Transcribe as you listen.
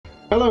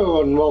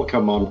Hello and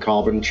welcome, I'm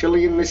Carbon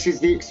Chili and this is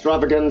the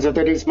extravaganza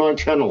that is my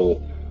channel,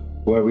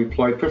 where we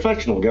play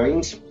professional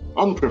games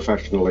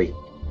unprofessionally.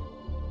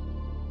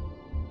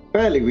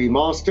 Barely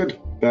remastered,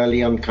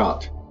 barely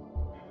uncut.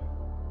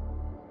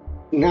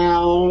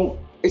 Now,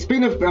 it's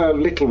been a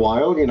little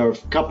while, a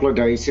couple of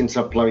days since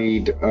I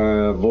played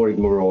Void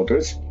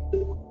Marauders.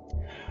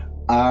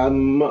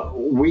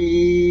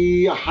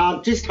 We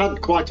had just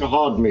had quite a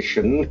hard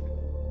mission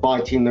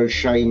fighting those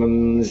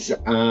shamans,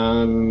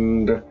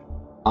 and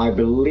I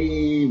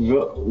believe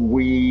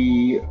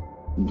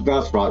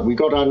that's right, we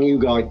got our new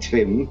guy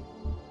Tim,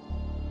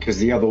 because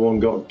the other one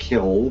got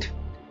killed,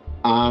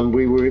 and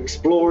we were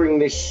exploring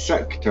this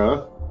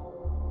sector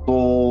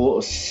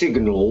for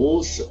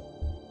signals.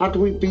 Had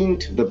we been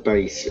to the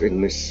base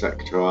in this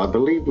sector? I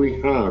believe we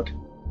had.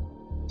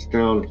 It's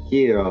down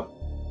here.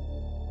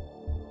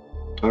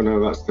 Oh no,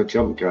 that's the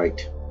jump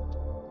gate.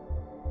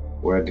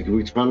 Where did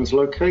we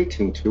translocate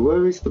into?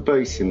 Where is the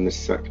base in this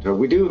sector?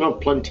 We do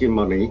have plenty of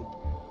money,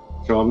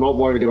 so I'm not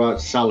worried about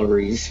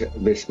salaries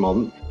this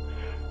month.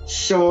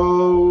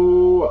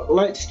 So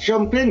let's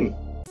jump in.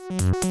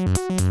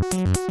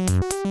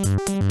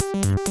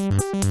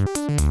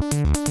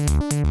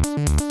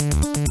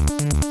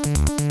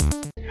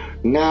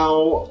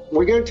 Now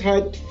we're going to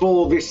head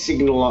for this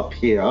signal up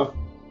here.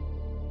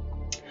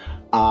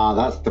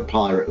 That's the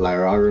pirate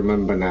lair, I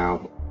remember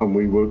now. And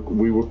we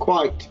were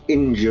quite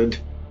injured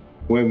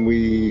when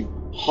we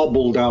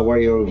hobbled our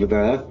way over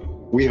there.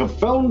 We have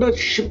found a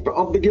ship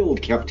of the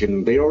guild,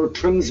 Captain. They are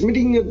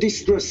transmitting a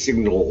distress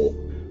signal.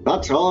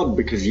 That's hard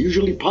because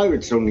usually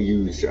pirates only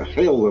use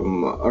hail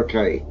them.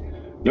 Okay.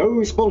 No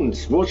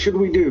response. What should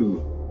we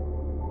do?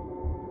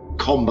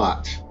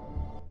 Combat.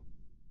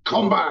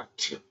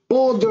 Combat.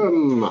 Board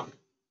them.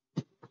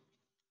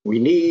 We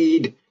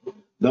need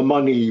the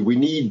money. We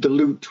need the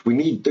loot. We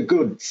need the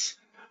goods.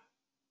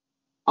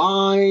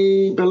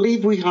 I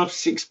believe we have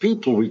 6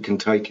 people we can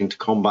take into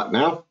combat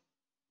now,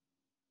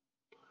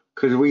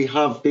 because we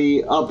have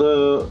the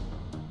other.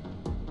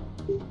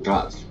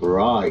 That's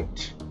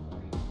right.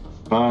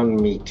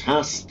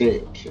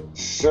 Fantastic.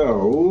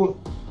 So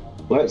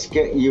let's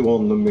get you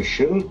on the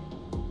mission.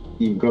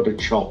 You've got a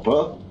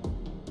chopper.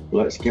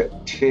 Let's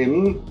get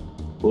Tim.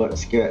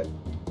 Let's get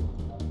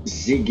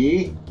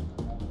Ziggy.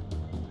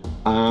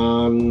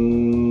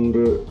 And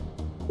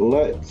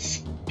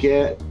let's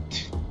get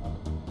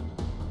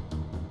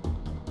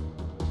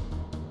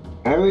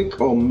Eric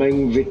or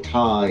Meng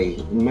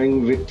Vitali.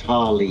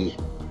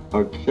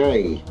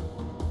 Okay.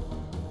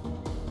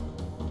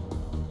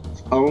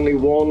 Only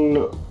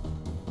one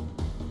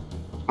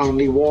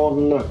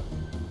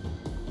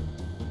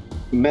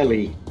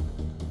melee.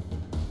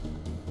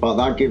 But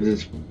that gives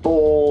us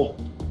 3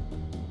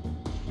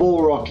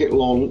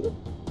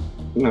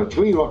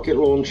 rocket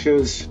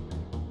launchers,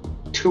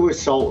 2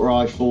 assault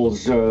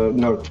rifles,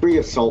 3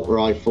 assault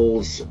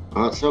rifles.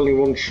 That's only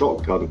 1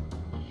 shotgun.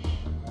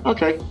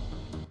 Okay.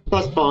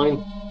 That's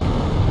fine.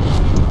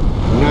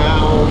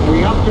 Now, we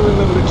have to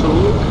remember to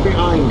look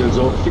behind us,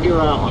 or figure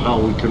out how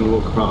we can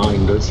look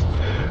behind us,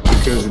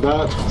 because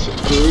that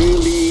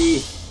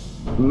really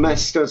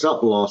messed us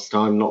up last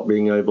time, not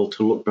being able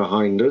to look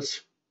behind us.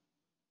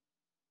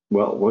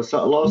 Well, was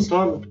that last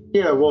time?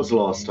 Yeah, it was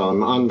last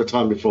time, and the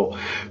time before.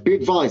 Be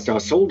advised, our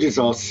soldiers'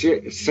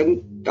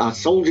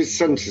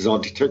 sensors are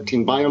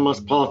detecting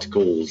biomass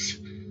particles.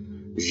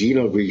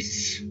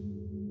 Xenonauts.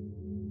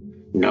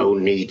 No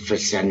need for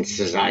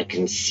sensors, I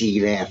can see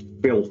their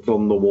filth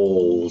on the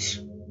walls.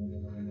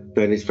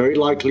 Then it's very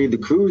likely the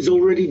crew's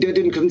already dead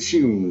and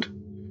consumed.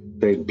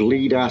 They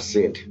bleed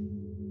acid.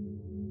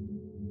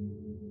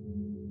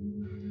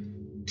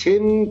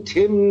 Tim,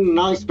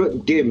 nice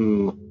but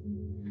dim.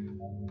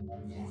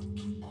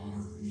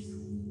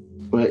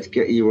 Let's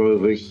get you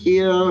over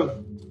here.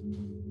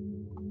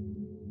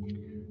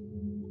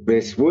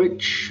 This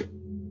witch.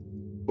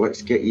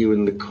 Let's get you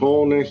in the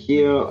corner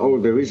here. Oh,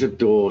 there is a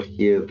door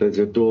here. There's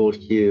a door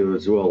here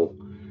as well.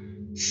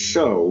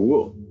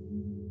 So,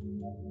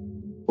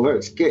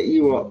 let's get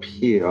you up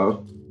here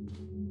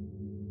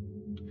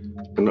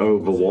and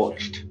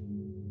overwatched.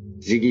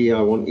 Ziggy,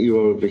 I want you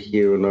over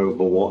here and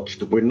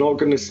overwatched. We're not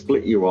going to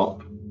split you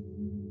up.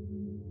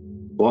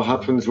 What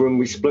happens when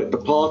we split the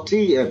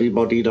party?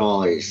 Everybody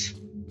dies.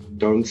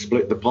 Don't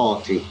split the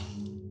party.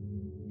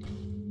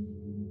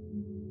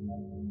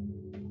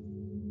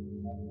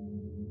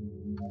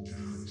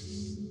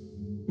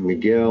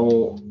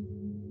 Miguel,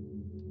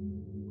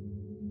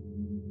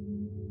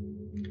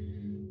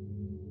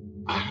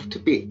 I have to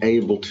be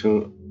able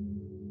to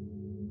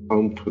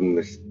open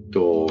this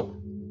door.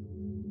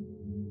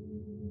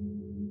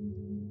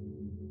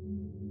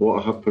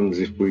 What happens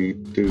if we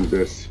do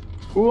this?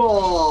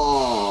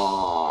 Whoa!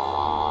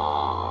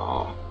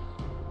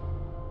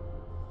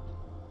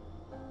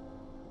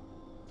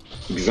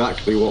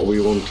 Exactly what we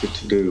wanted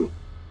to do.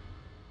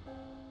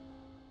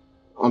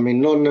 I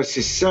mean, not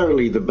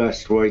necessarily the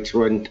best way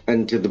to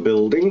enter the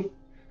building,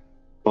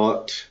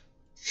 but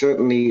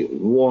certainly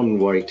one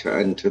way to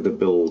enter the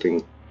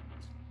building.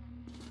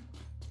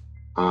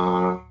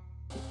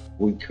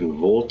 We can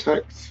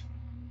vortex.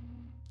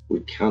 We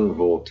can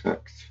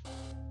vortex.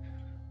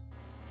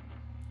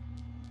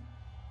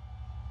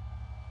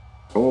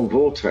 Come on,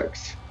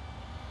 vortex.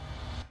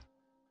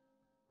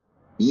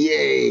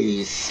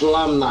 Yay!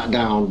 Slam that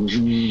down.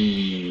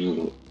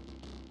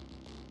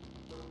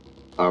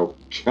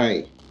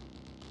 Okay.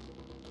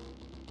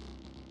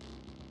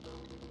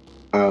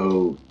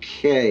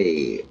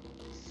 Okay.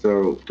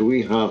 So, do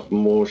we have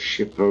more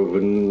ship over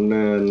there?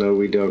 No,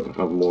 we don't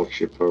have more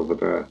ship over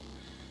there.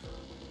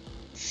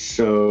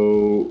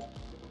 So,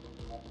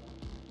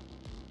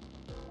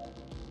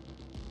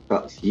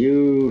 that's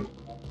you.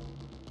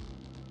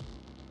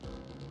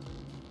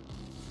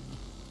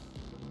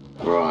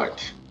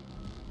 Right.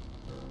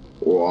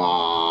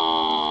 Wow.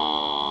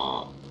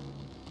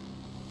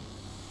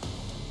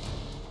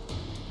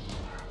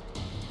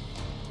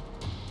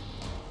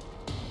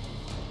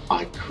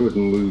 I could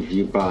move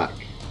you back.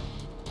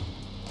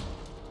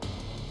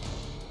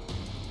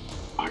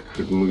 I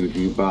could move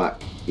you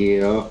back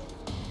here.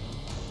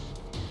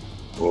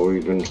 Or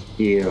even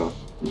here.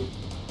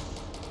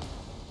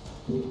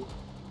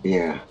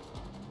 Yeah.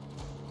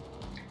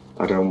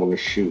 I don't want to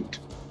shoot.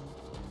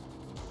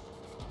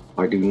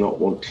 I do not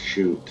want to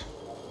shoot.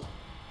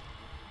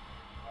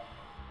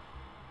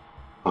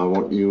 I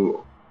want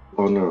you...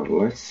 Oh no,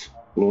 let's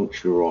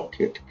launch a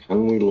rocket.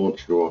 Can we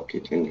launch a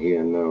rocket in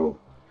here? No.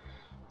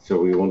 So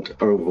we want to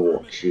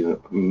overwatch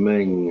you.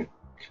 Meng,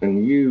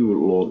 can you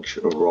launch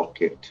a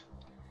rocket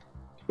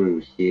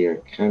through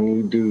here? Can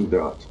you do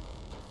that?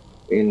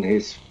 In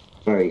his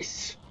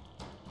face.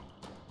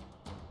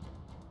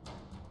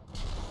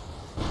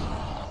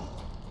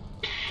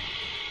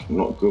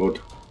 Not good.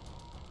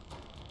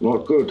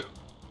 Not good.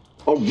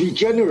 Oh,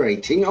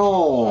 regenerating?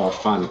 Oh,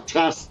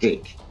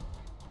 fantastic.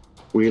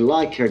 We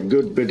like a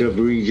good bit of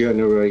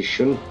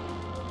regeneration.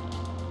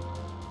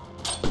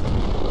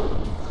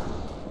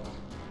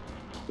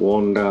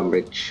 1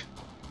 damage.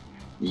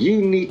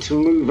 You need to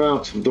move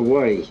out of the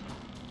way.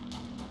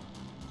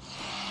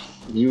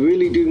 You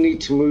really do need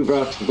to move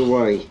out of the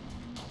way.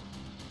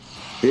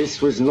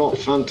 This was not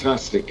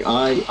fantastic.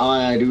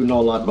 I do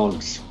not like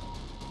bugs.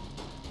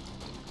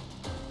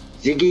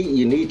 Ziggy,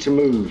 you need to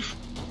move.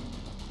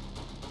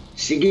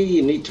 Ziggy,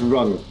 you need to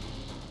run.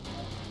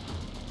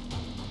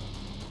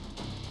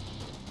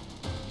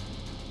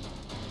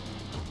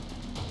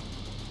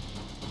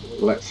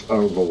 Let's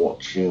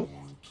overwatch you.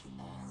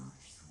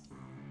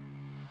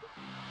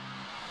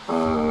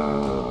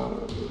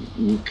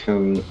 You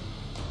can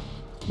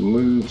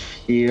move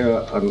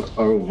here and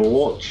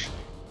overwatch.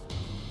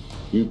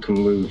 You can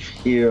move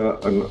here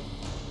and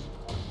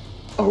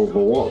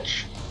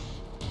overwatch.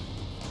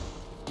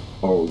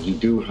 Oh, you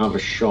do have a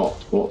shot.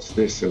 What's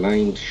this, an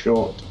aimed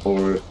shot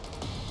or a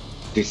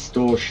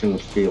distortion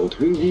field?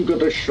 Who have you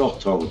got a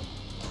shot on?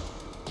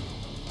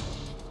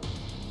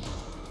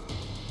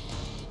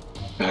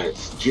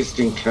 It's just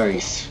in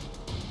case.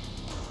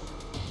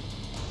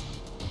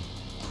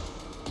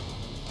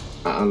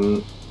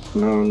 And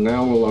no,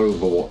 now we'll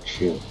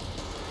overwatch you.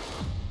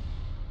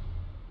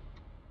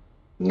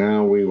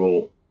 Now we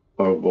will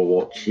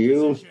overwatch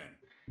you.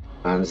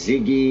 And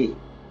Ziggy,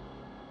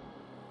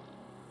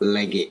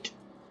 leg it.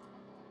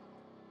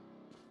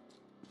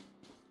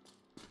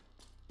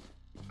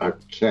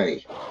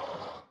 Okay.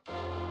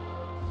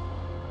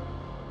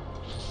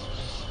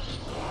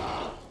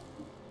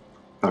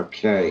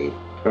 Okay,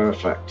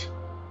 perfect.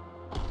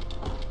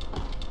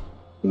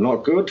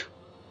 Not good.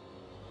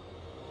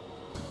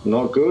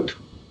 Not good.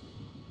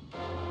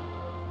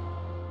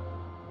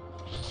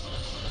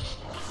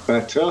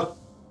 Better.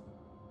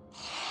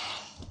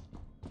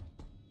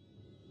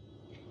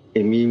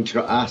 Immune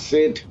to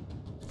acid.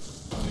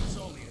 It's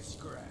only a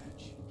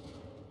scratch.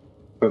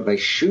 But they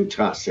shoot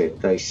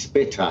acid, they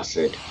spit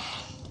acid.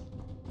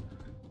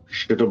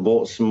 Should have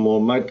bought some more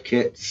med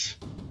kits.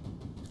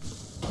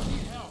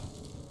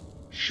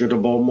 Should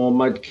have bought more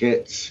med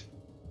kits.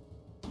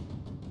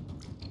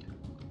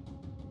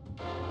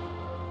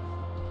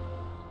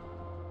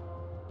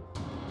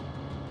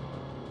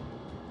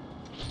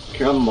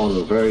 Come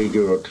on, very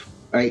good.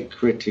 8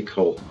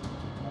 critical.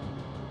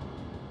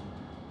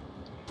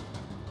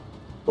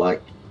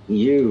 Like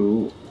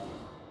you.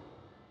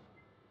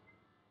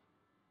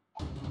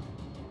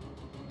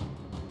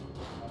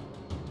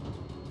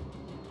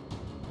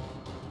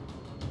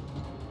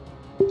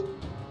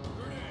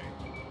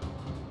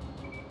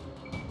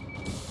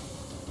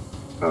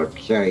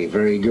 Okay,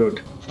 very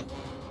good.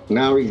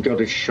 Now he's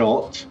got a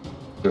shot.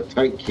 So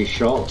take your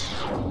shot.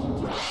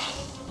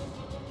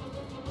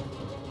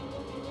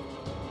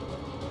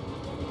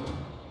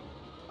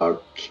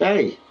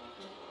 Okay.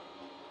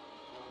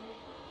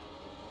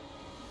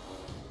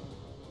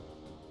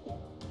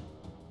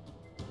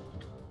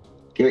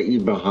 Get you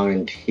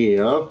behind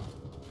here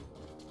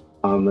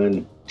and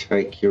then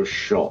take your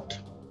shot.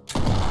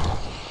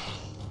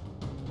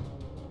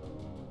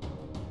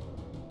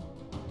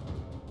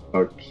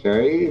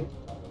 Okay.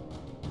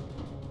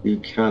 You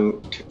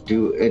can't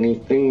do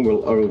anything.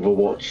 We'll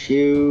overwatch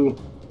you.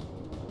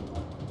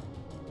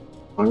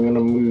 I'm going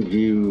to move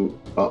you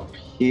up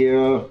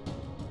here.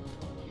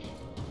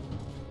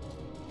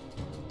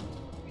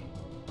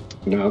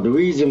 Now, the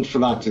reason for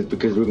that is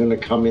because we're going to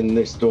come in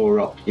this door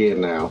up here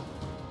now,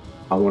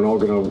 and we're not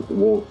going to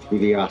walk through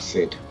the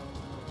acid.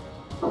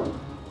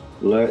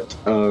 Let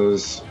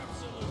us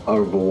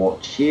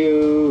overwatch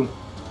you,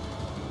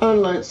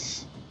 and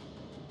let's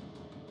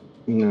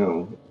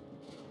move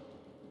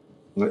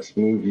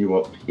you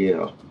up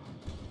here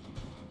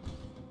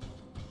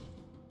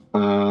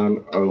and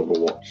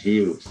overwatch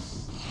you.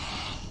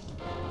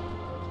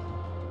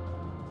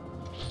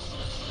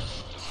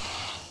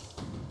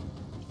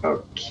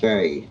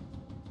 Okay.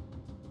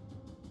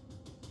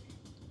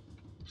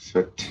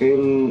 So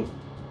Tim,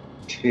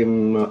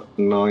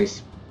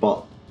 nice,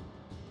 but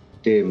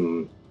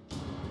dim.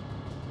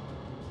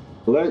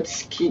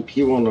 Let's keep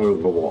you on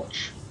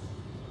Overwatch.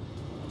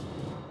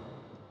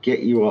 Get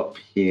you up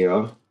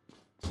here.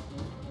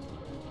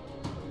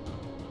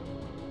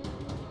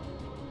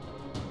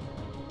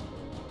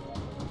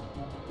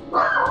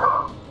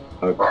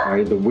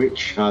 Okay, the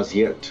witch has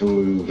yet to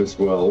move as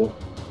well.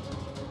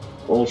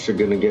 Also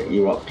going to get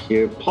you up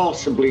here.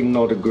 Possibly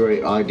not a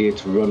great idea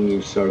to run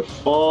you so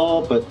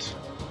far, but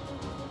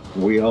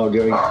we are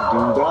going to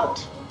do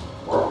that.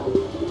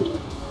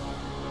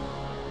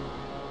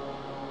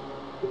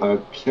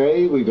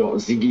 Okay, we got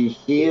Ziggy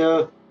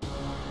here,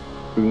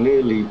 who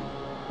nearly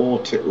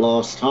fought it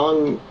last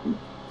time.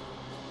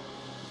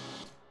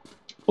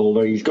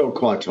 Although he's got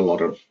quite a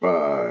lot of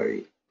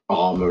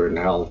armor and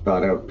health, I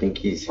don't think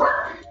he's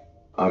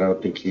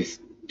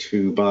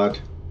too bad.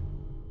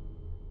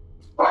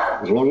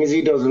 As long as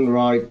he doesn't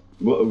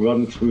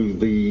run through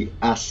the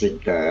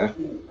acid there,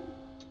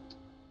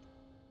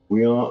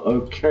 we are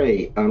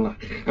okay. And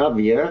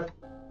Javi,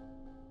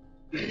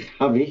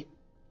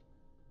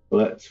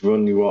 let's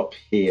run you up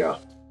here.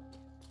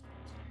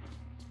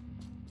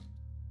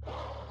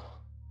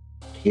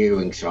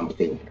 Hearing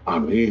something.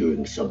 I'm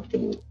hearing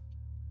something.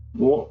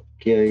 What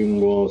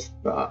game was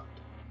that?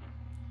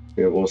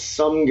 There was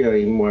some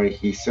game where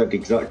he said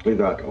exactly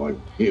that. Oh,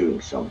 I'm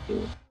hearing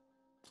something.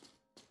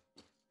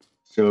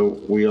 So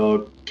we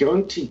are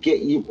going to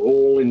get you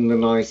all in the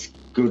nice,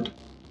 good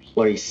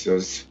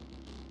places,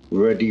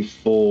 ready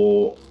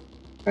for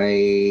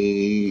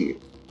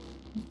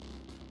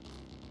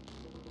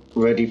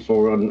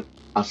an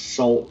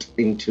assault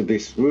into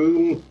this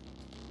room.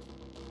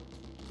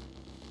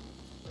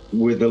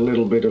 With a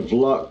little bit of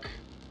luck.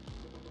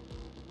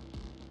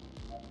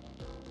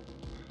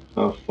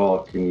 How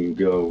far can you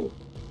go?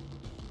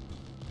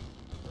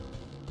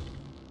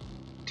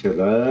 To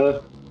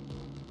there.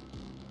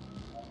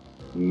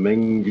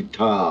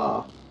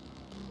 Mengita.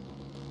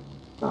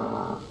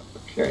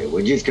 Okay,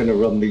 we're just going to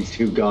run these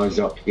two guys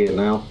up here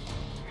now.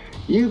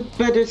 You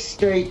better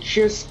stay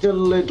just a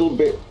little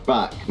bit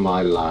back,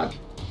 my lad,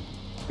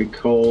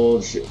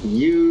 because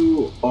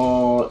you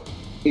are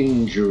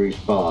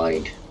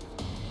injury-fied.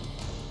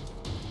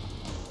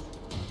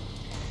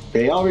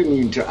 They are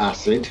immune to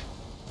acid,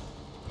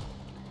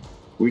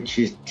 which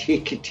is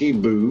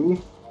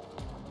tickety-boo.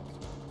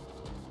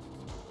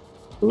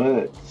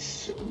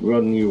 Let's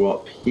run you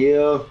up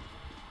here.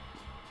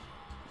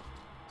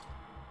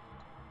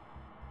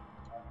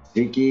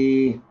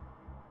 Ziggy.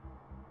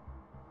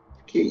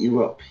 Get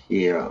you up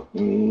here.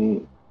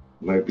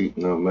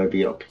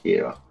 Maybe up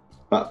here.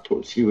 That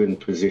puts you in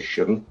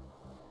position.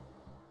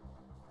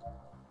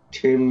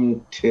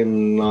 Tim,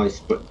 nice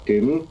but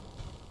dim.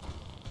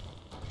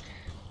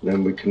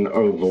 Then we can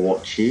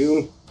overwatch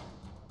you.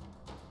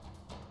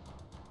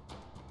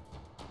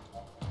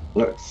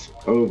 Let's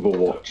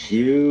overwatch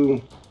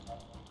you,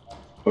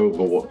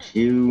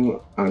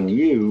 and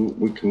you,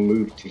 we can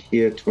move to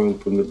here to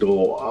open the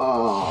door.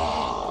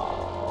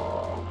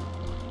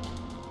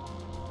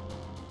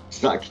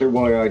 Exactly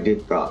why I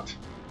did that.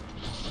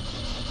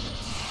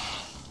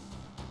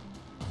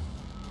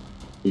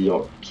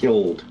 You're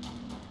killed.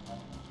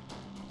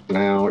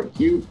 Now,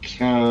 you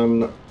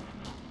can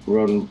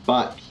run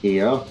back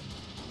here,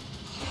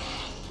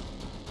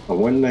 and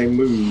when they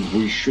move,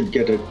 we should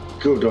get a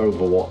good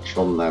overwatch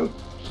on them.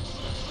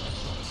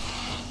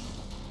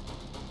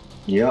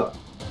 Yep,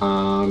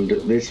 and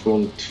this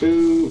one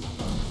too.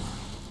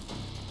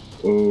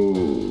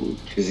 Oh,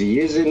 because he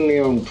is in the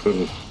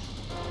open.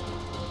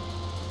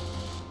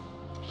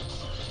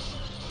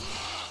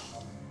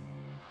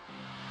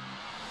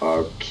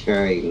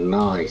 Okay,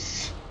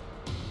 nice.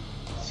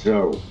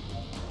 So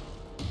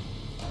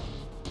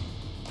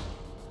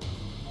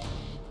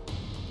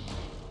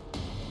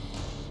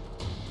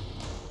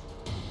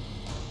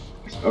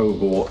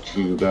overwatch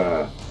you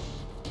there.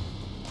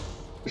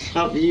 Let's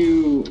have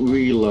you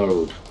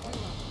reload.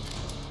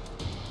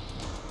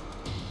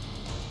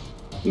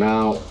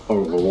 Now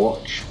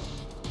overwatch.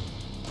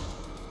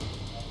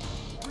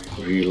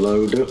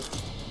 Reload it.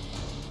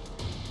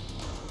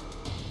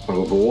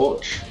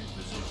 Overwatch.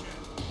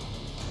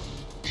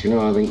 You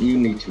know, I think you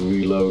need to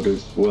reload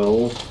as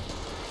well.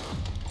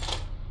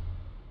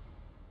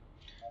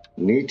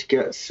 Need to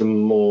get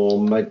some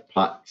more med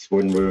packs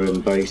when we're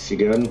in base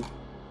again.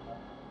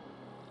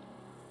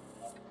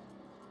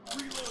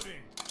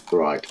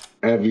 Right,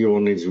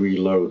 everyone is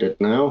reloaded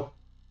now.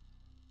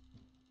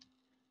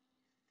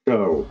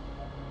 So,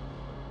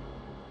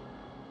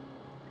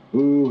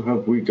 who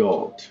have we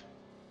got?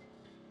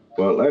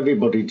 Well,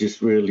 everybody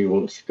just really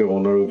wants to go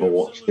on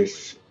Overwatch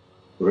this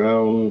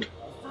round.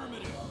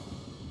 Affirmative.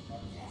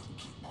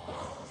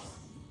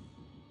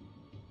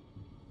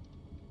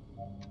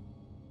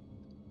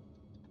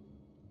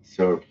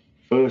 So,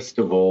 first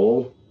of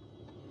all,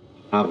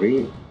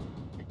 Javi,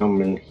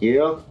 come in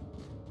here.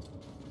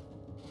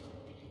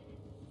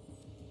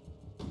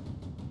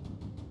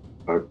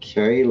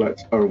 Okay,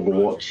 let's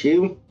Overwatch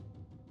you.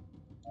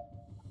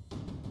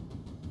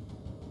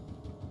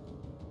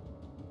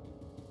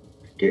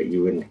 Get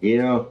you in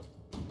here.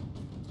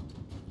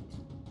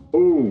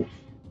 Ooh.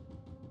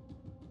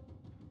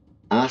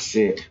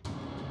 Acid.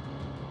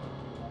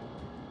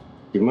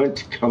 You meant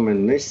to come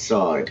in this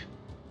side.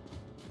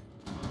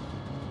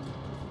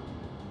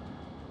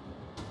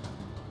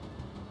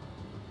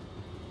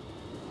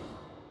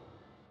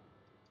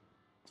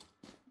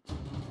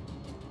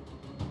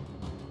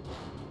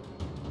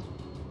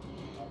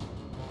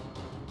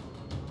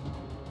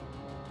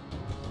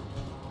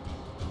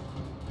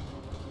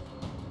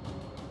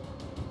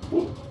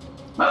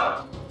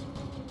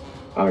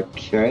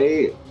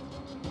 Okay.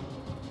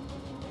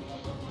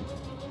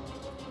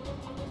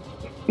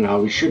 Now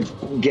we should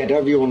get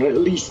everyone at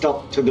least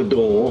up to the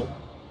door.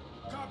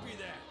 Copy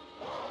that.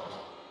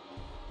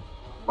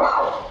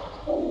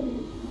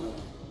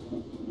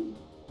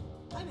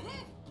 I'm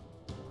hit.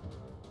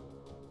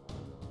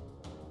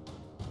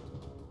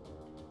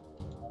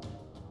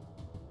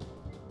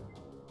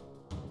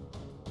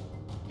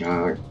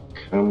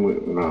 Can we?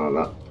 No,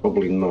 that's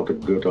probably not a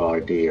good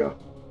idea.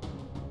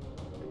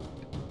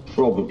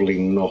 Probably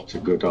not a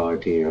good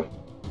idea.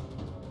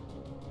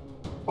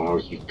 Or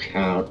you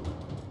can't.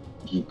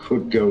 You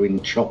could go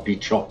in choppy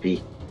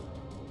choppy.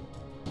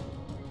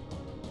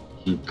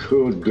 You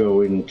could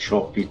go in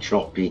choppy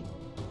choppy.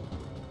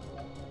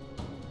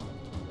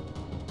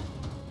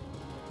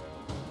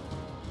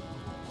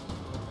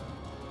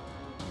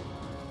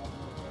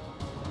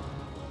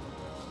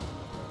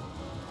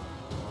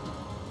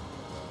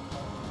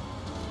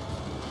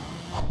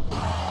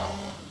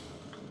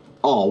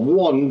 Oh,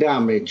 1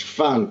 damage.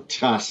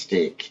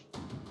 Fantastic.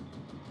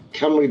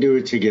 Can we do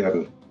it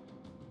again?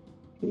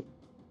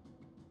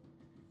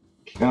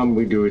 Can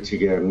we do it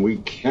again? We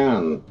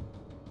can.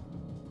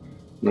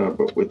 No,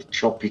 but with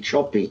choppy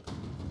choppy.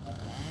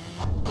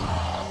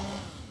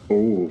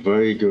 Oh,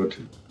 very good.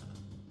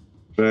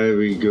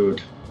 Very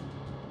good.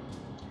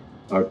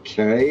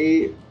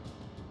 Okay.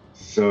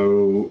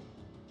 So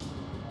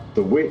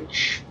the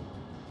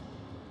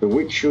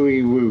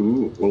witchery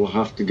woo will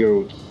have to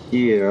go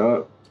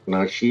here.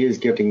 Now she is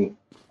getting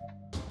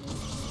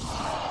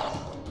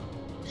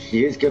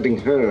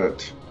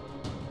hurt.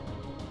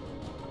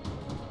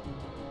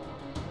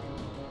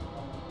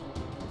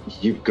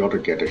 You've got to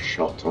get a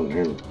shot on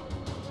him.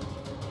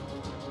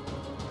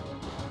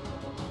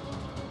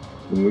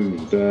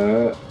 Move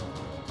there.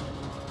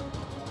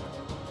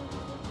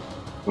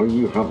 Oh,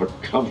 you have a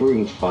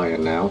covering fire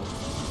now.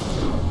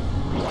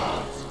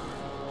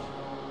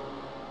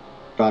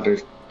 That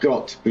has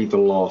got to be the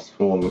last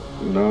one.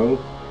 No.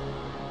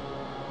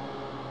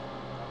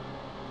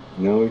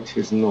 No, it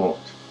is not.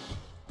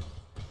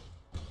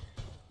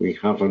 We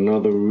have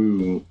another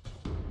room.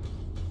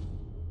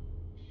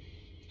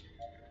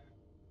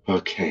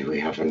 Okay, we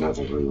have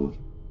another room.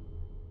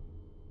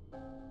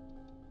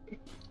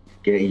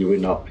 Get you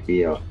in up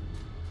here.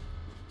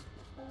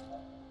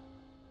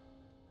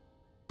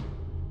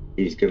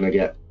 He's gonna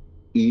get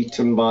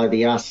eaten by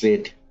the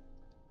acid.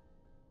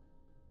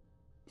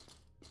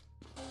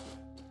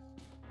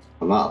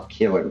 And that'll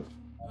kill him.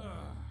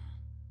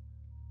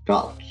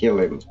 That'll kill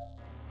him.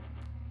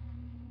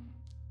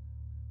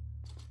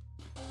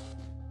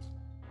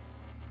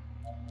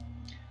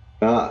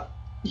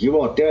 You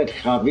are dead,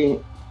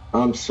 Javi.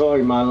 I'm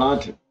sorry, my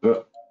lad,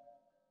 but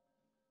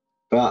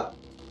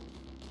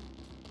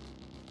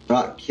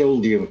that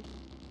killed you.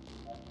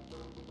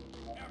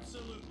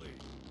 Absolutely.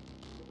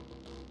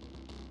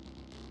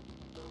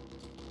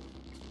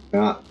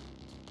 That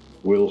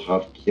will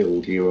have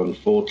killed you,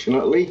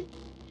 unfortunately.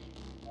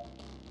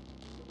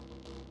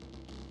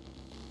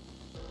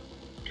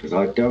 Because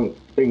I don't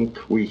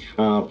think we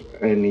have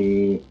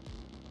any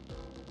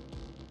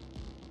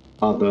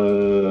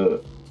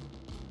other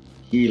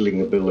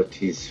healing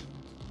abilities.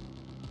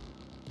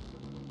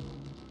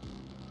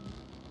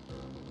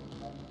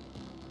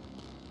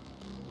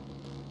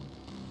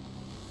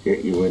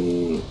 Get you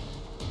in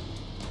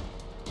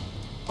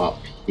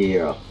up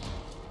here.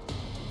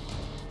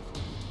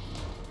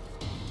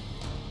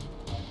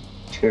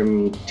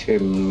 Tim,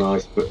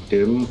 nice but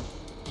dim.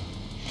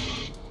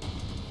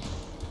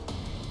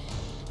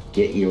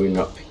 Get you in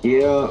up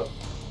here.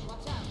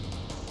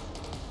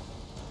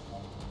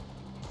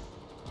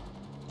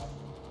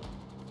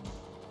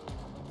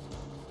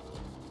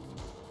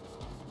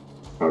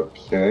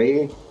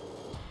 Okay.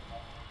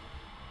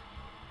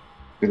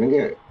 Gonna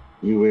get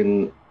you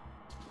in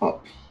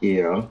up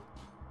here.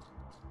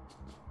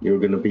 You're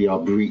gonna be our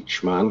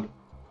breach man.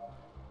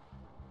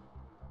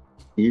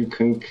 You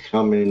can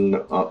come in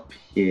up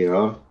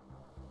here.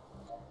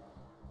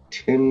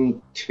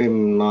 Tim,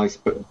 nice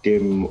but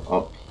dim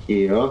up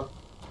here.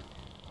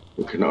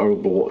 We can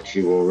overwatch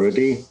you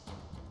already.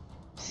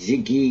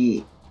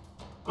 Ziggy,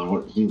 I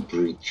want you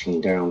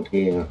breaching down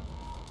here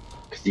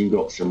because you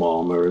got some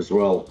armor as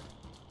well.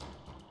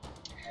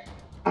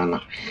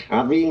 And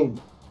Javi,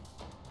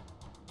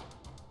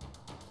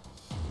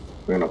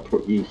 we're gonna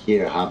put you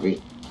here,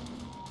 Javi.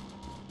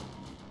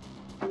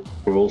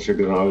 We're also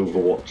gonna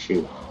overwatch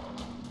you.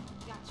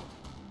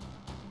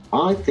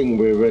 I think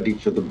we're ready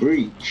for the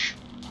breach.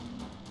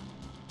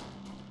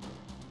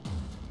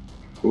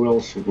 Who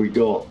else have we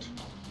got?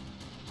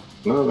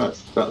 No,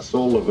 that's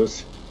all of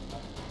us.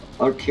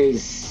 Okay,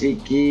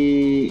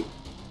 Ziggy.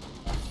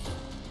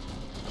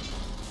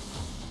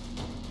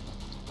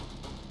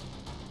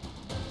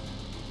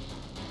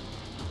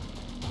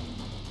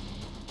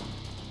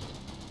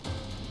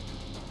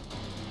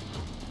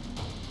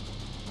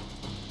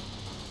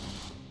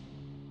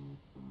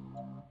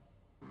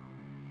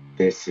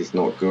 This is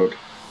not good.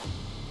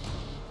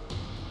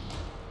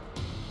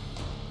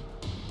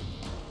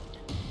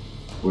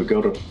 We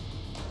gotta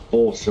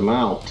force them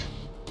out.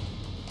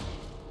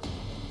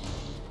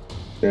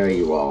 There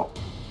you are.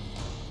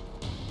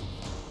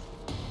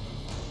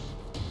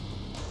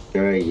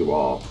 There you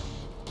are.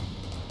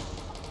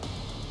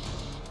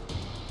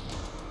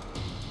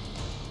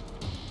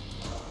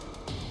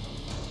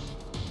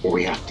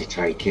 We have to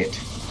take it.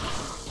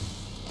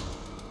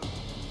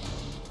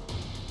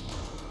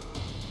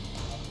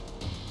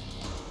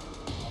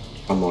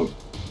 Come on,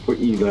 put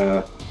you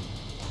there.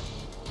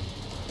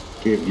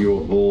 Give you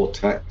a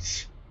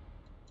vortex.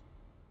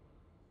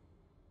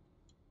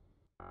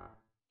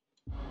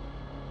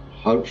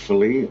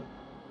 Hopefully.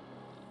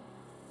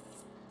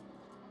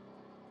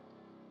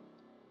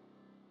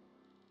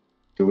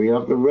 Do we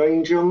have the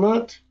range on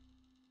that?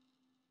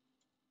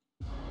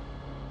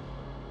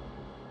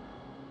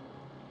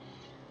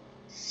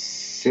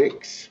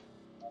 Six.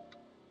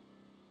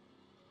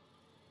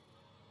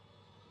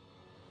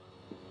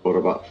 What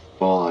about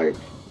 5?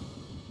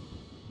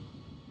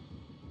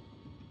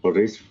 What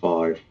is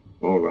 5?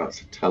 Oh,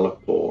 that's a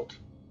teleport.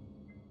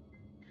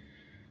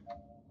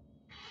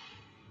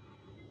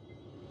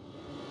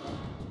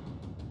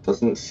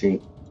 Doesn't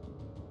seem...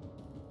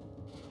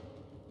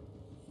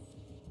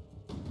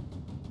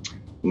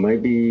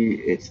 Maybe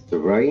it's the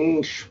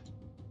range.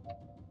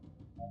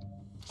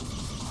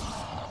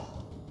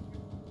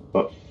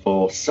 But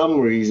for some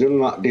reason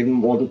that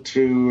didn't want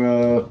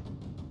to...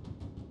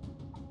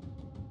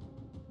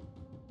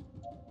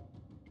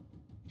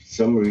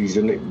 some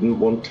reason it didn't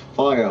want to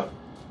fire.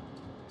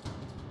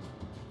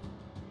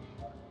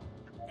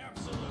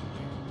 Absolutely.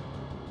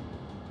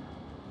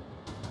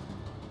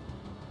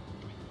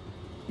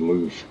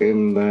 Move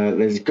him there.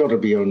 There's got to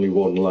be only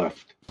one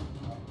left.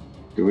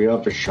 Do we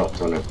have a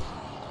shot on him?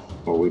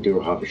 Well, we do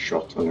have a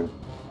shot on him.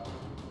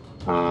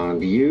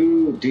 And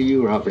you, do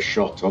you have a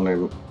shot on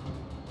him?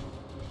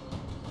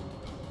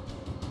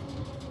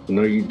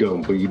 No, you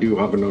don't, but you do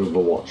have an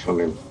overwatch on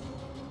him.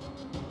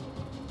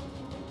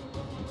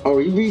 Oh,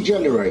 he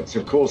regenerates,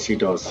 of course he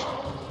does.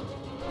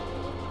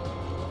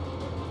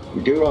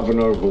 We do have an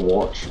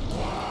overwatch.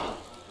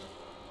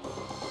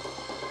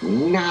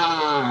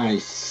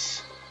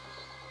 Nice!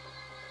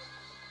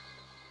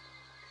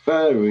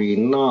 Very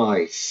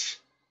nice.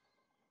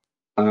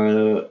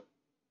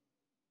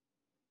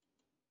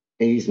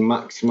 He's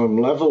maximum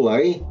level,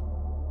 eh?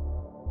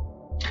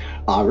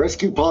 Our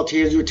rescue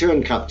party has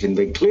returned, Captain.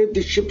 They cleared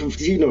the ship of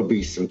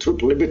Xenobeasts and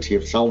took liberty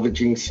of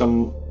salvaging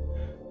some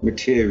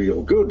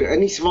material. Good.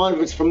 Any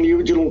survivors from the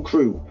original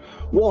crew?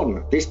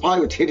 1. This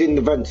pirate hid in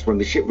the vents when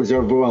the ship was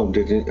overwhelmed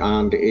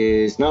and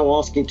is now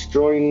asking to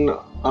join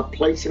a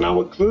place in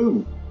our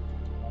crew.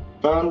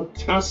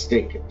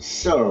 Fantastic.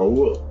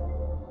 So,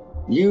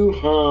 you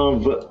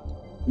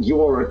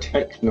are a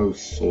techno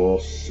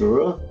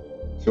sorcerer.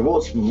 So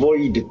what's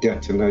void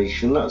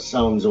detonation? That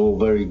sounds all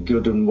very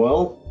good and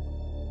well.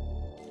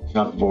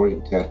 That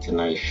void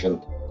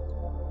detonation.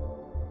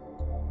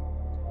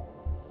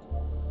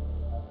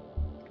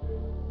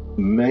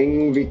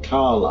 Main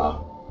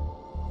Vitala.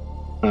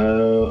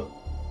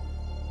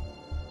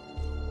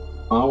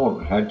 I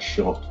want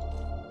headshot.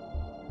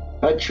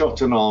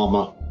 Headshot and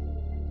armor.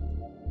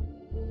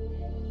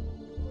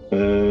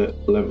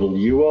 Level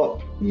you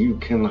up. You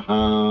can have...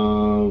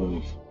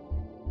 Oh,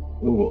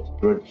 what's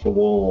Dreadful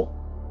War?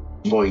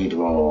 Void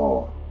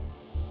Roar.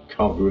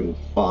 Covering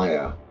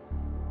fire.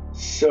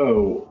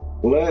 So,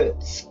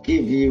 let's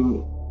give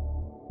you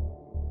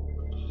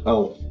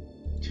health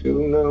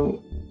 2 now.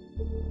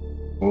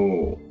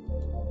 Oh,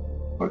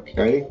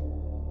 okay.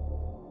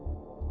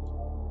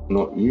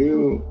 Not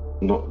you,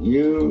 not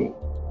you.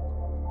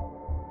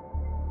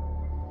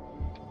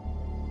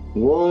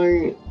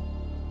 Why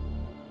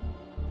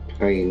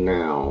pay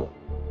now?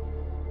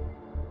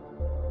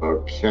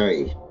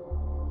 Okay.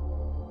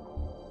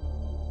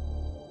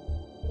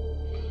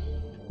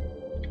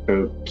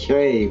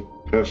 Okay,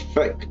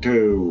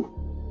 perfecto.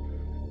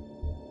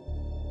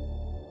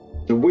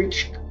 The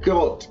witch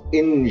got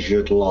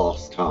injured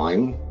last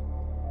time.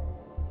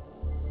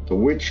 The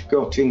witch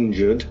got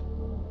injured.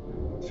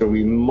 So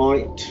we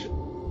might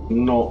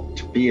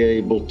not be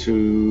able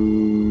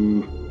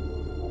to...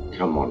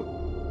 Come on.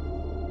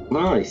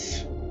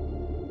 Nice.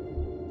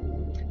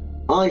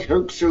 I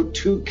hope so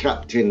too,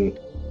 Captain.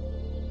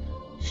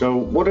 So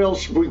what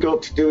else have we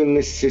got to do in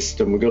this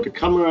system? We've got to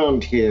come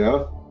around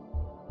here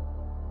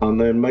and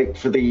then make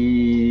for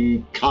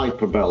the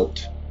Kuiper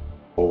Belt,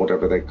 or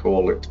whatever they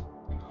call it.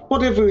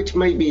 Whatever it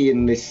may be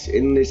in this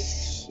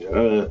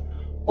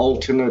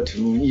alternate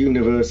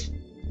universe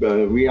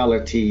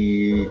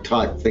reality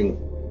type thing.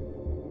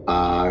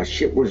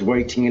 Ship was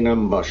waiting in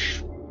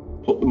ambush.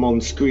 Put them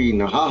on screen.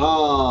 Ha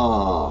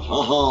ha!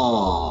 Ha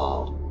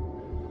ha!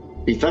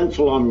 Be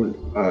thankful I'm...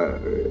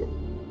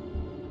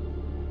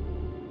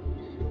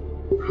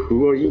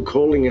 Who are you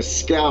calling a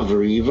scav,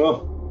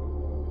 Eva?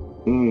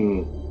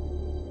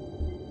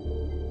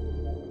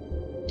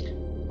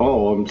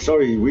 Oh, I'm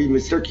sorry, we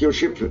mistook your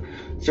ship.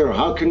 Sir,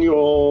 how can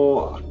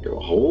your...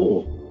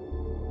 Oh.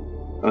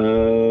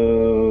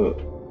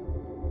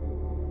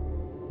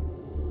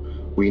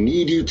 We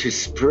need you to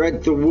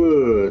spread the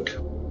word.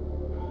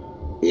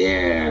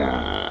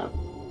 Yeah.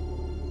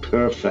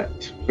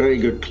 Perfect. Very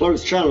good.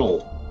 Close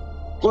channel.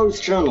 Close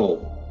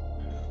channel.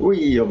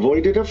 We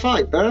avoided a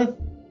fight there.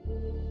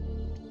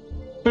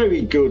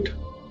 Very good.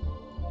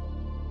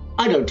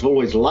 I don't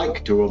always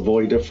like to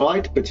avoid a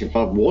fight, but if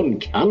one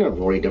can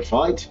avoid a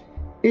fight,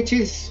 it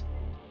is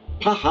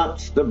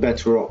perhaps the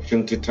better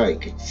option to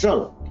take.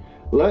 So,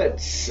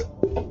 let's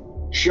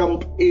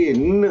jump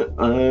in,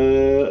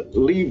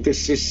 leave the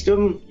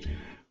system.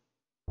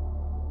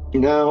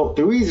 Now,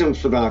 the reason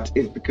for that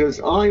is because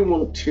I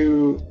want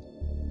to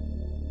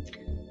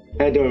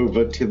head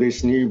over to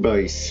this new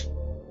base.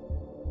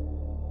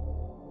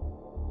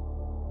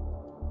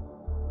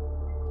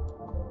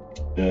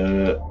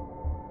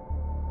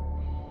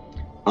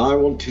 I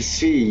want to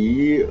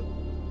see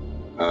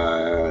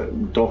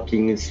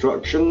docking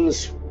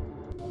instructions.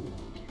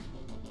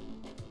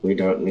 We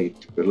don't need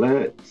to.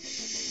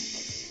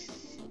 Let's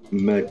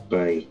med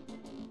bay.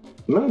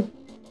 No,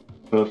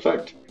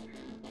 perfect.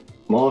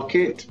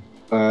 Market,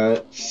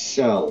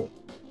 sell.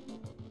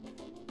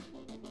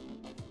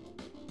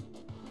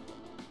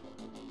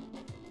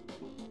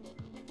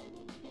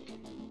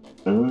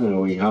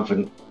 Oh, we have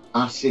an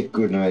acid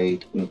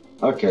grenade.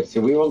 Okay,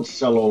 so we want to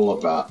sell all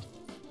of that.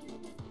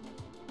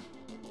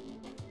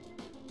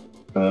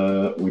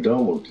 We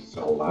don't want to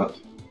sell that.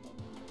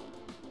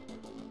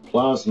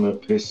 Plasma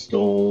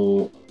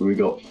pistol. We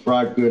got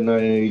frag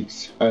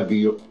grenades,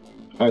 heavy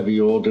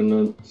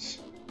ordnance.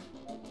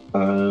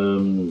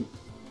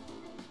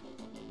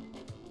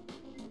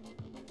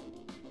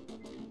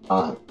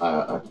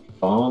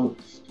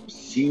 Advanced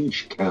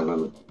siege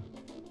cannon.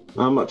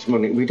 How much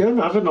money? We don't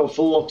have an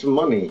awful lot of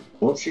money.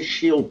 What's a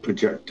shield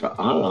projector?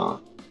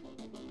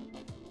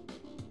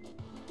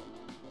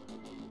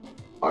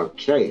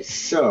 Okay,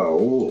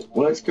 so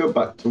let's go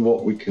back to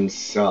what we can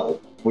sell.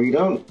 We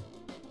don't...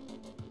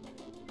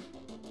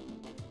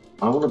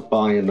 I want to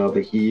buy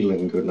another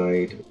healing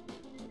grenade.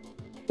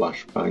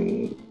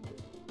 Flashbang.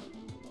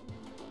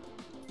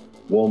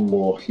 One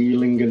more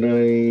healing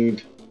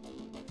grenade.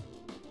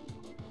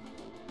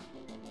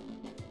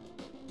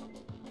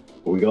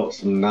 We got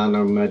some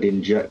nanomed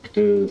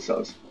injectors,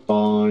 that's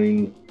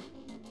fine.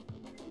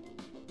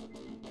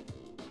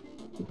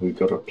 We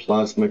got a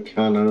plasma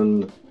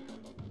cannon.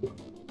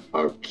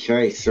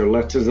 Okay, so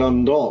let us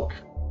undock.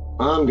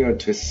 I'm going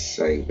to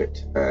save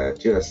it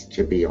just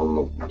to be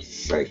on the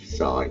safe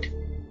side.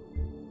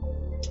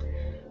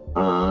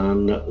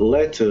 And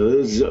let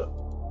us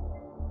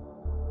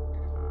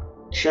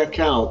check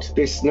out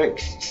this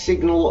next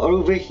signal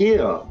over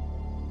here.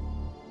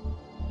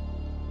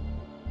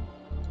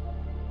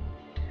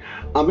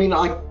 I mean,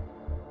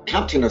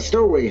 Captain, a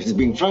stowaway has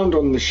been found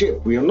on the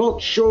ship. We are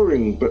not sure,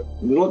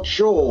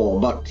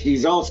 but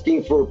he's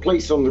asking for a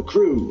place on the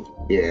crew.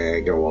 Yeah,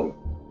 go on.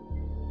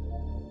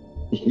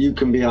 You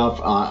can be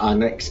our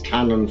next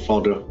cannon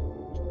fodder.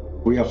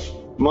 We have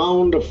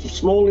found a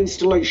small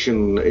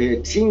installation.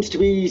 It seems to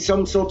be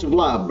some sort of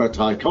lab, but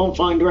I can't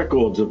find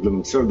records of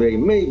them, so they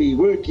may be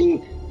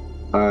working.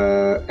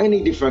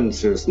 Any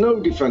defenses? No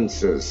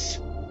defenses.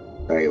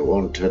 They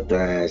wanted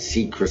their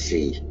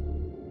secrecy.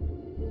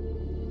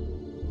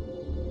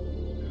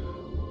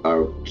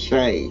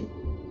 Okay.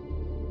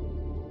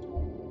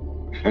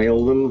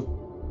 Hail them.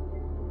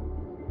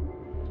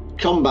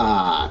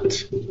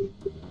 Combat.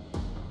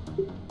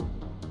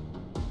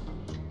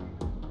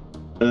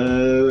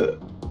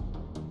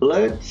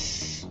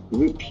 Let's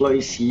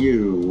replace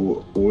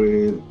you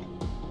with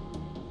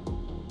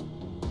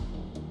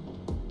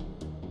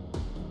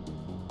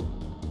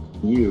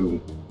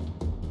you.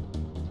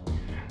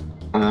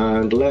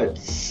 And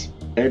let's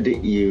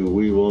edit you.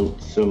 We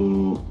want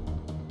some...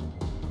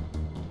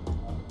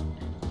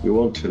 You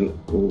want an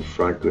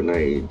frag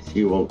grenades.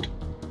 You want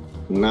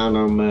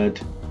nanomed.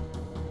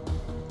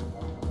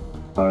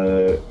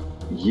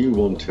 You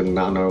want a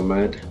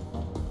nanomed.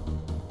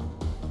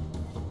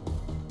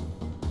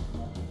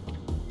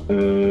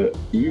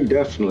 You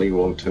definitely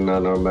want a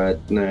nanomed.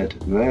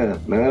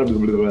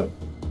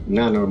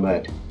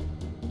 Nanomed.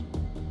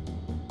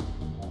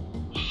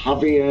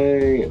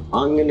 Javier,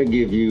 I'm going to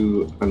give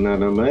you a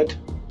nanomed.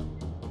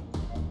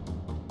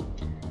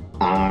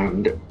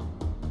 And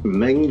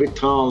Meng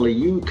Vitali,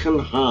 you can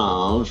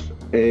have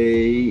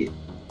a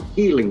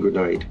healing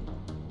grenade.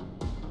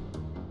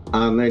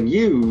 And then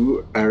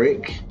you,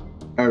 Eric,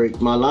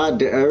 my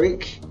lad,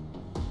 Eric,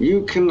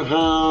 you can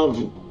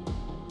have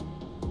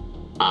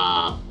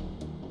a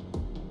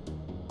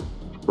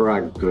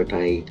frag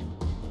grenade.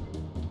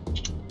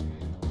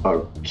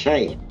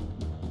 Okay.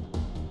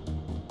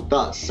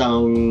 That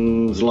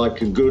sounds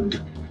like a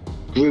good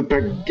group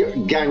of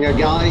gang of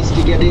guys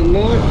to get in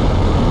there.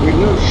 With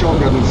no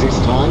shotguns this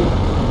time.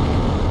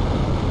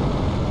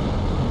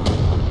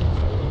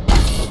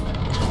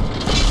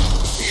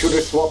 Should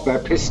have swapped their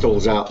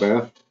pistols out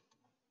there.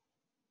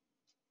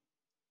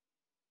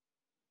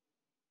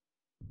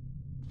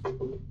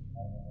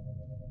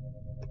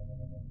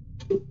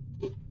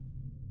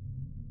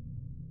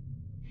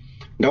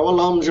 No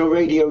alarms or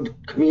radio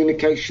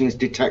communications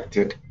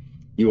detected.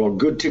 You are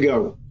good to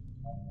go.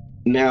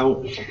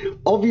 Now,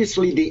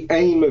 obviously the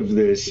aim of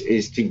this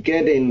is to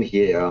get in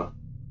here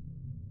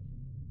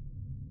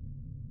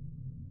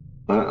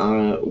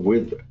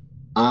with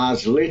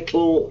as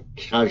little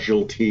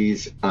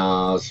casualties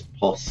as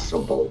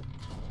possible.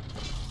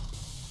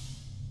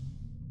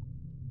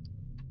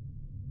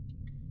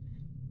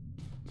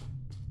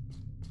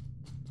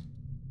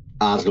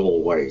 As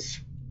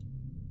always.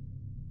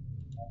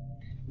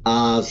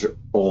 As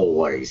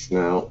always.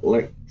 Now,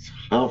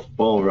 how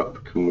far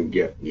up can we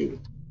get you?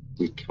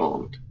 We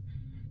can't.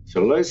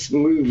 So let's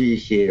move you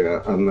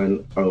here and then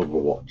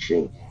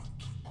overwatching.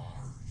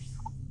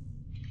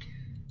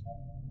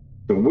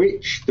 The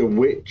witch, the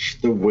witch,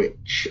 the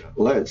witch.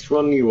 Let's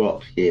run you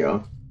up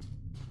here.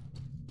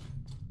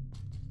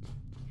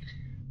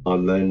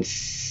 And then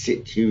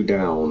sit you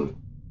down.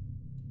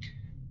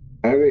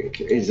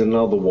 Eric is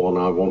another one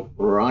I want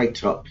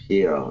right up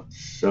here.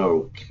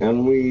 So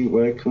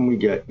where can we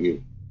get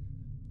you?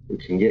 We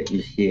can get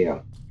you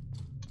here.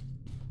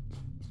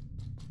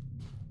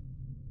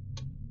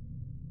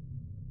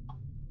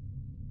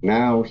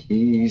 Now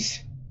he's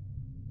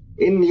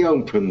in the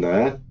open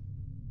there.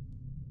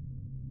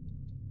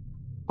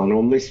 And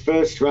on this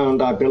first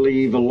round, I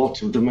believe a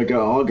lot of them are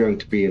going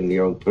to be in the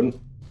open.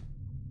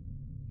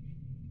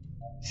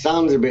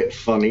 Sounds a bit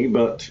funny,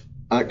 but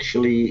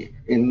actually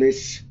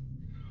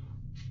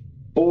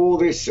for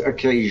this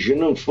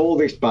occasion and for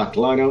this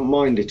battle, I don't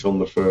mind it on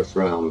the first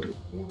round.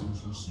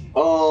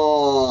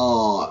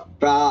 Oh,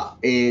 that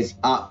is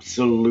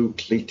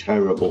absolutely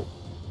terrible.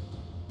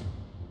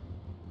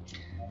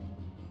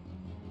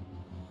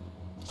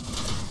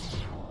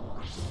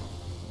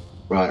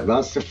 Right,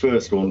 that's the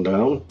first one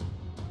down.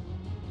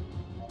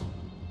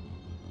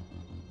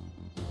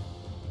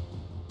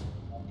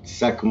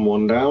 Second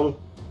one down.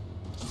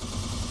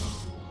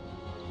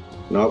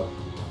 Nope.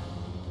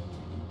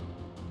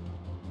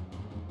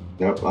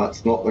 Nope,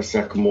 that's not the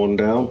second one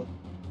down.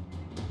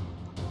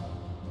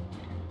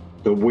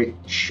 The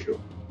witch.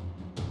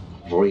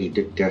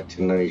 Void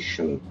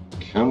detonation.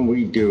 Can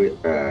we do it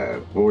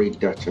there? Void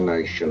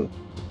detonation.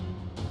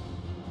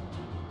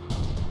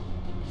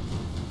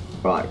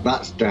 Right,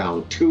 that's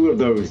down. Two of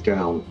those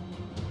down.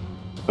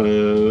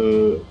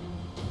 Can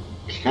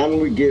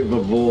we give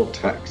a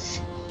vortex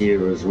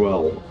here as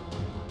well?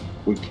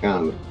 We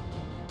can.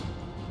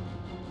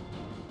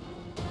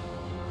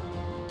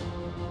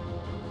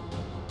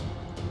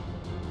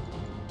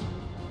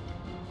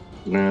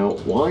 Now,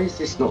 why is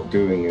this not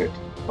doing it?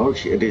 Oh,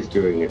 it is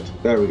doing it.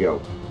 There we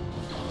go.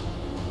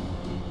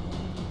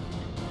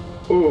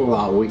 Oh,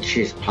 that witch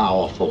is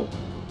powerful.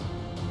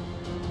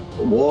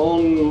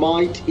 One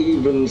might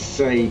even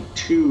say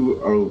too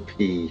OP.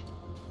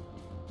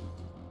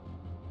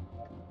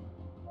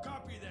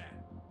 Copy that.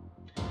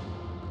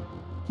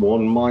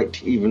 One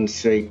might even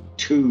say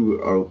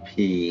too OP.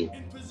 In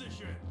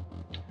position.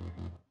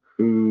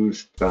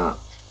 Who's that?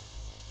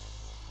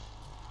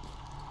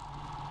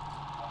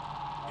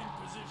 In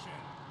position.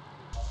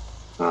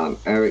 And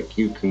Eric,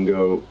 you can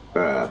go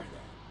there.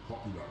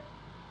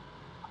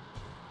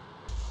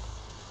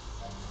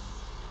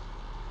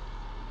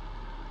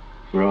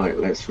 Right,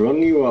 let's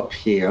run you up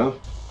here.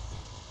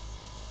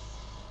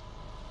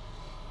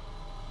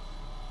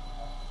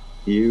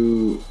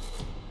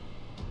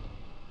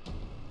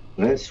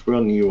 Let's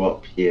run you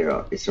up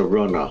here. It's a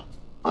runner.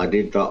 I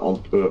did that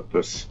on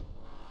purpose.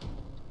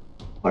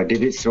 I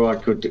did it so I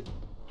could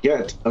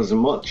get as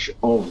much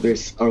of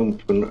this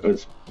open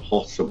as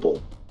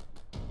possible.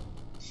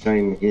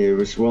 Same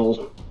here as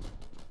well.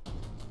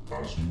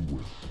 As you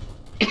wish.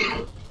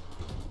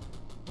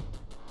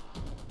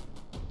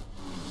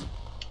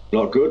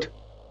 Not good.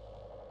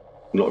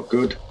 Not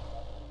good.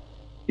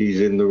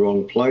 He's in the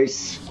wrong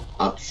place.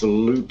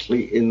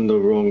 Absolutely in the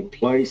wrong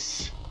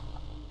place.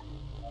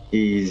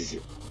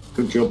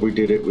 Good job we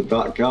did it with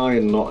that guy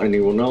and not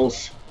anyone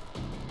else.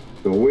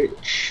 The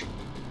witch.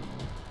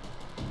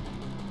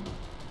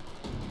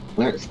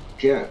 Let's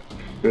get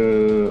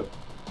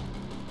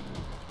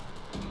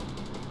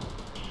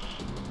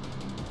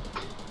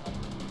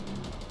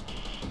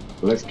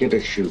let's get a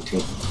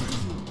shooting.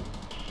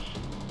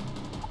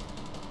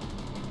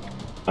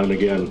 And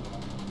again.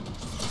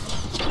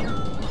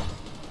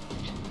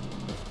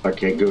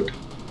 Okay, good.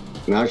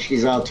 Now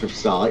she's out of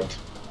sight.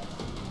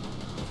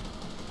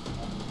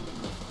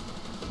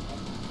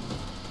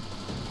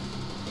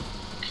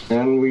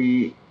 Can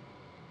we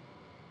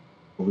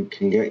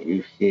can get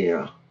you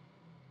here.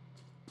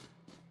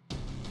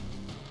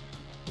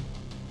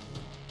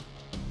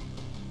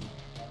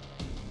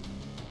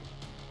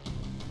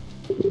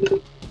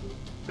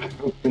 I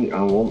don't think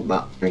I want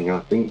that thing. I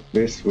think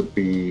this would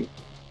be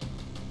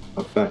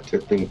a better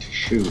thing to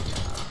shoot.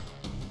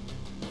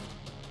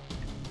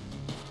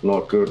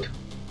 Not good.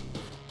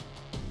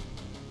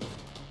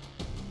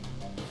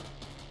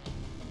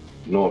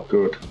 Not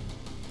good.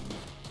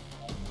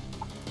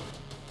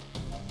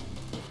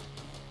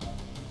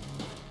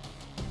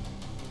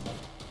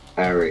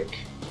 Eric.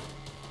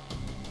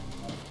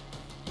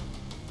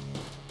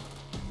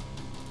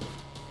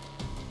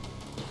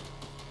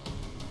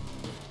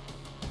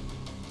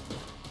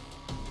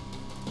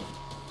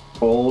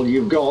 All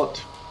you've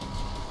got.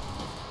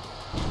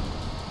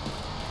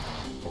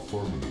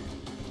 Affirmative.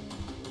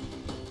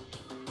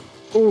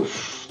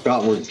 Oof,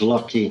 that was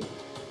lucky.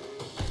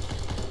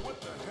 What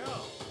the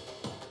hell?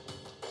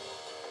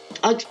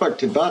 I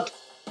expected that.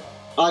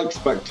 I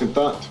expected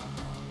that.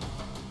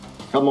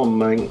 Come on,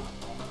 man.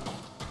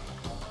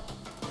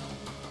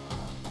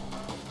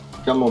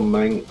 Come on,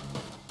 man.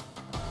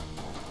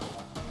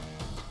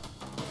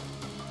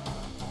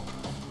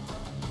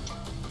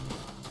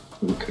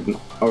 We couldn't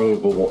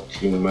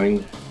overwatch you,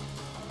 man.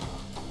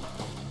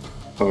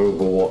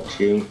 Overwatch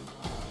you.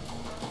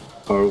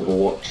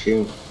 Overwatch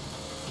you.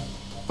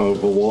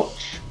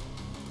 Overwatch.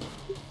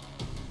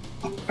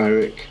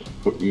 Eric,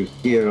 put you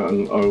here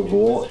and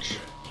Overwatch.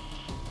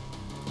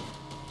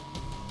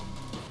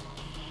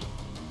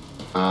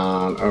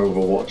 And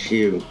Overwatch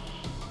you.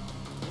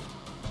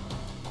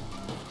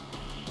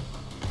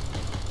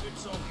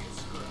 It's only a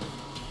script.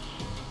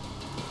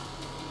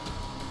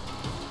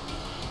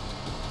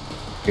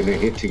 Gonna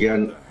hit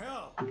again. What the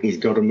hell? He's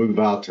got to move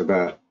out of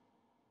there.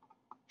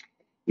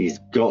 He's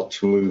got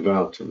to move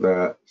out of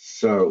there.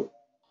 So,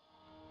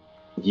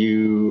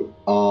 you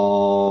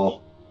are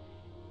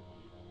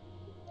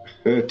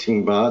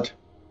hurting bad.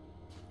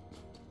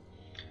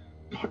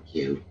 Not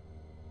you.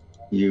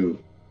 You.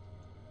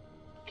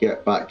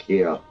 Get back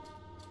here.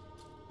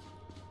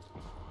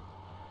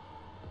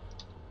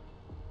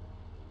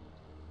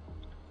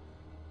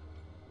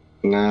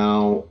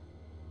 Now,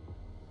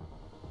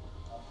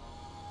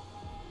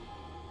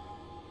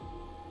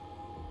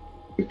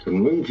 we can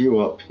move you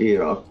up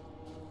here.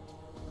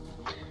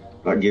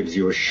 That gives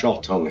you a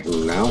shot on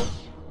him now.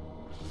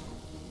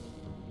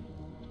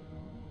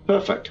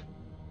 Perfect.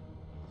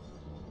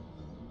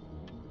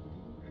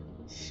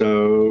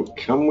 So,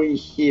 can we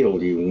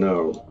heal you?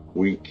 No.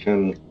 We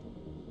can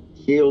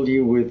heal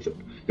you with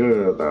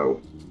her, though.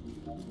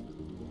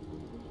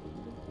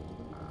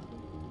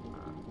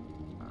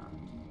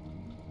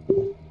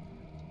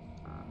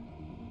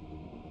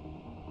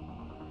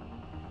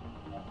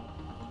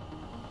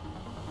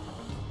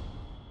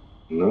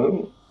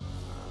 No.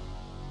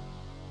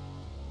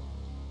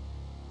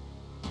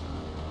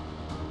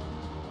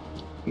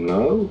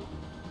 No.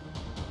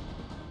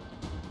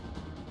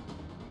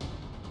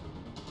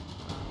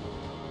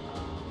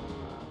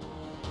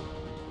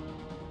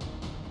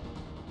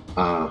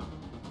 Ah,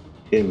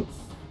 him.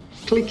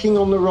 Clicking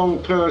on the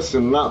wrong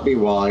person, that'd be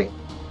why.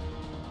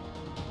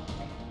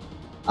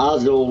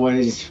 As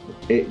always,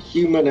 it's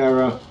human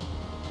error,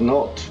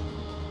 not...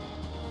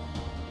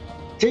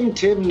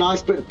 Tim,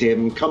 nice but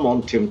dim. Come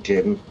on, Tim.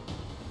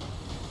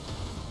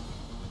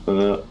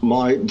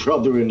 My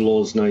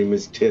brother-in-law's name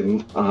is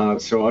Tim,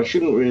 so I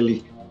shouldn't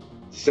really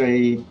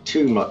say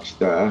too much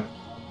there,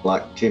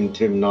 like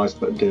Tim, nice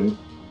but dim.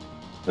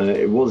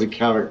 It was a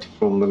character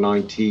from the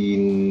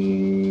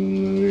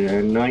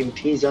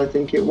 1990s, I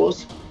think it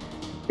was,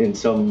 in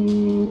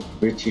some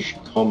British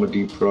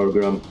comedy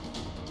program.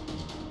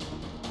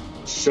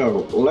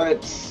 So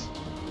let's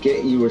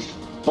get you as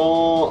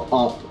far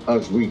up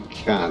as we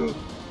can.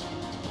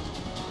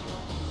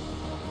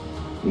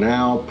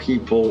 Now,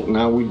 people,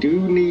 we do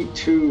need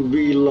to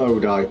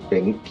reload, I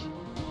think.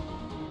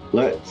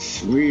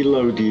 Let's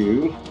reload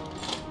you.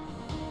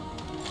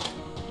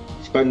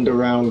 Spend a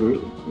round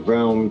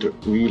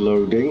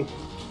reloading.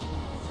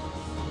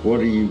 What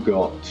do you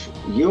got?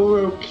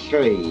 You're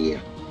okay.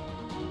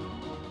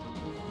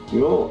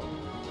 You're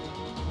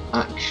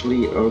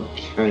actually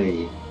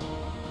okay.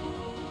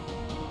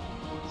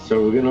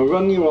 So we're gonna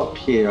run you up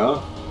here.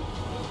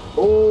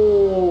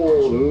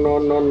 Oh, no.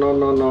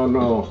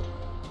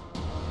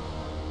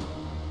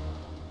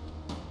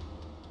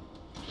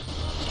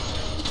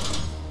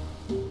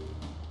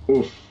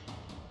 Oof.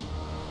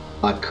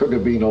 That could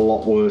have been a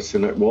lot worse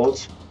than it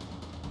was.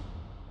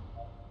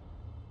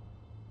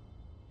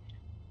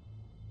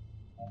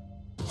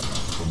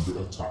 Under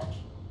attack.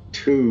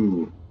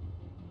 Two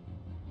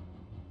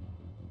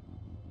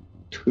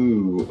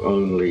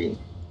only.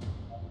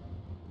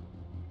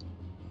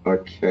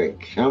 Okay,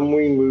 can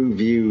we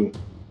move you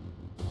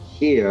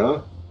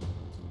here?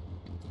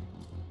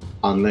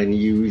 and then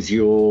use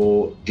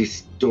your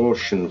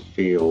distortion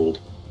field.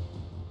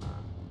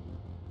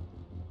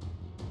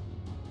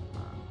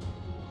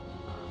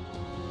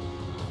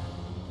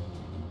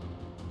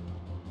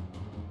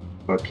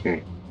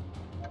 Okay.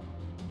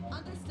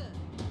 Understood.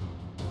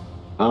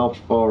 How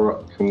far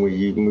up can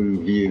we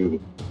move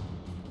you?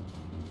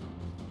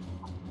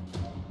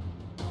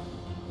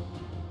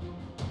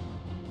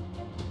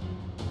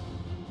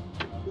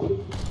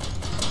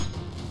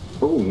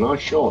 Oh, nice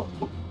shot.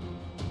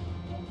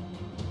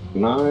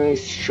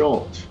 Nice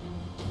shot.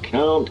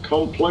 Can't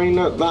complain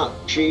at that,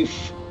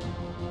 Chief.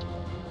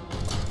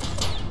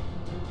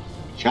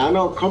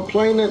 Cannot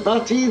complain at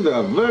that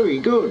either. Very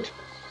good.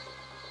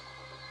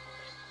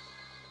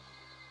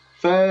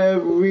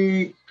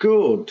 Very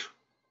good.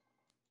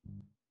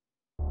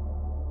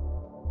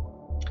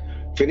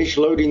 Finish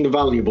loading the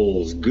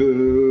valuables.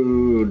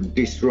 Good.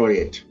 Destroy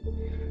it.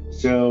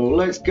 So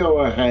let's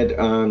go ahead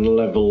and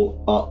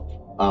level up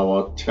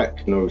our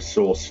Techno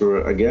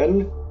Sorcerer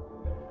again.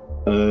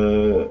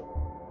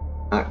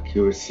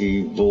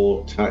 Accuracy,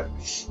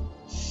 Vortex,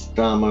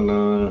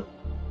 Stamina.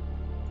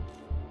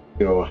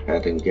 Go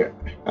ahead and get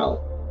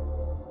help.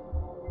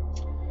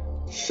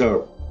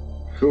 So,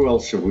 who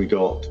else have we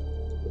got?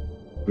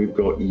 We've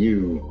got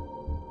you,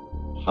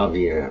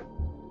 Javier.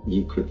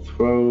 You could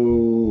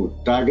throw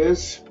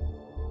daggers.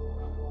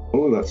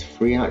 Oh, that's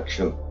free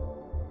action.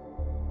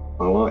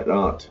 I like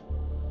that.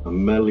 A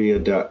melee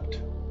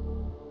adept.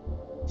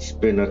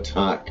 Spin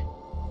attack.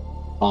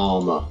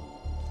 Armor.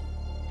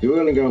 If you're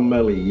going to go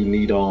melee, you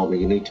need armor.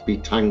 You need to be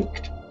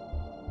tanked.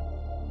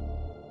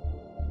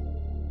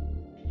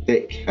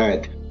 Thick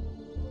head.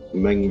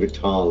 Meng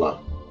Vitala.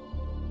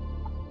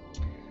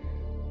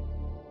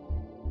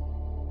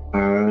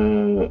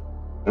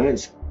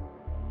 Let's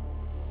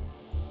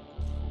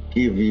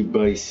give you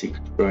basic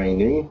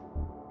training.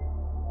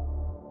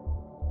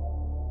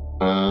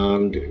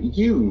 And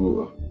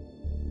you,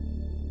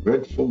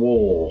 Red for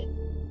War,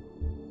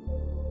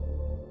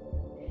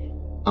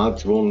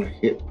 adds 1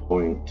 hit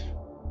point.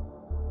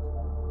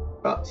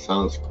 That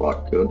sounds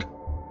quite good.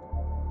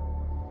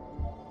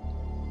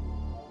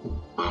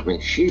 I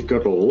mean, she's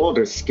got a lot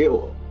of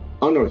skill.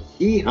 Oh no,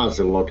 he has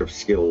a lot of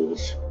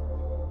skills.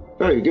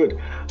 Very good.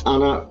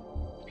 And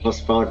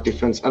 +5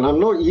 defense. And I'm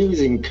not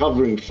using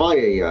covering fire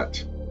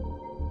yet.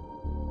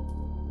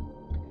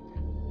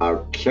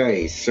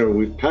 Okay, so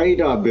we've paid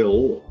our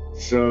bill.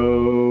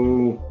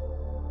 So,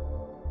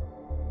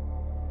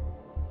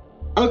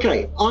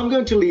 okay, I'm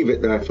going to leave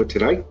it there for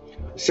today.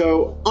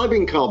 So I've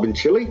been Carbon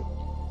Chili,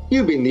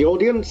 you've been the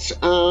audience,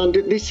 and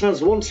this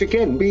has once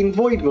again been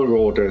Void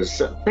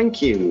Marauders.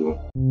 Thank you.